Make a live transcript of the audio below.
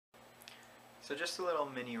So just a little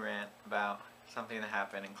mini rant about something that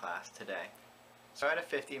happened in class today. So I had a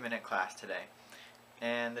 50-minute class today,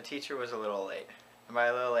 and the teacher was a little late. And by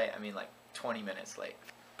a little late, I mean like 20 minutes late.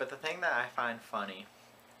 But the thing that I find funny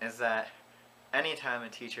is that anytime a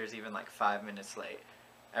teacher is even like 5 minutes late,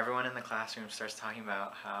 everyone in the classroom starts talking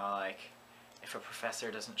about how like if a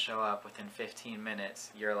professor doesn't show up within 15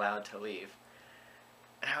 minutes, you're allowed to leave.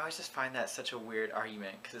 And I always just find that such a weird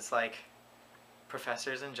argument, because it's like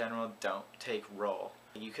professors in general don't take roll.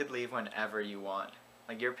 You could leave whenever you want.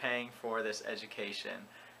 Like, you're paying for this education.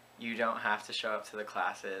 You don't have to show up to the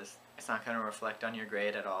classes. It's not going to reflect on your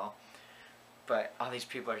grade at all. But all these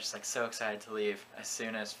people are just like so excited to leave as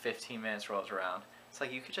soon as 15 minutes rolls around. It's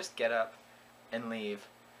like you could just get up and leave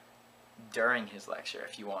during his lecture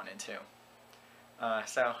if you wanted to.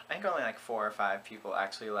 So I think only like 4 or 5 people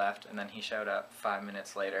actually left, and then he showed up 5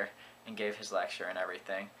 minutes later and gave his lecture and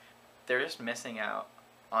everything. They're just missing out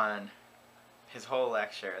on his whole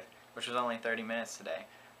lecture, which was only 30 minutes today.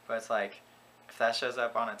 But it's like, if that shows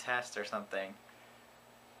up on a test or something,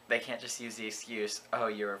 they can't just use the excuse, oh,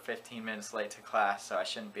 you were 15 minutes late to class, so I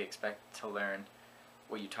shouldn't be expected to learn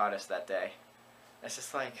what you taught us that day. It's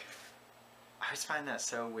just like, I just find that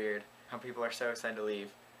so weird, how people are so excited to leave.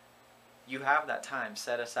 You have that time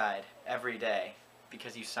set aside every day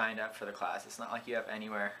because you signed up for the class. It's not like you have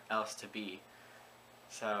anywhere else to be.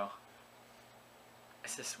 So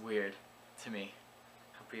it's just weird to me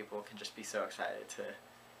how people can just be so excited to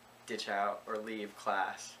ditch out or leave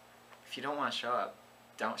class. If you don't want to show up,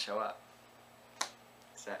 don't show up.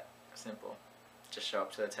 It's that simple. Just show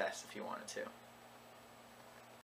up to the test if you wanted to.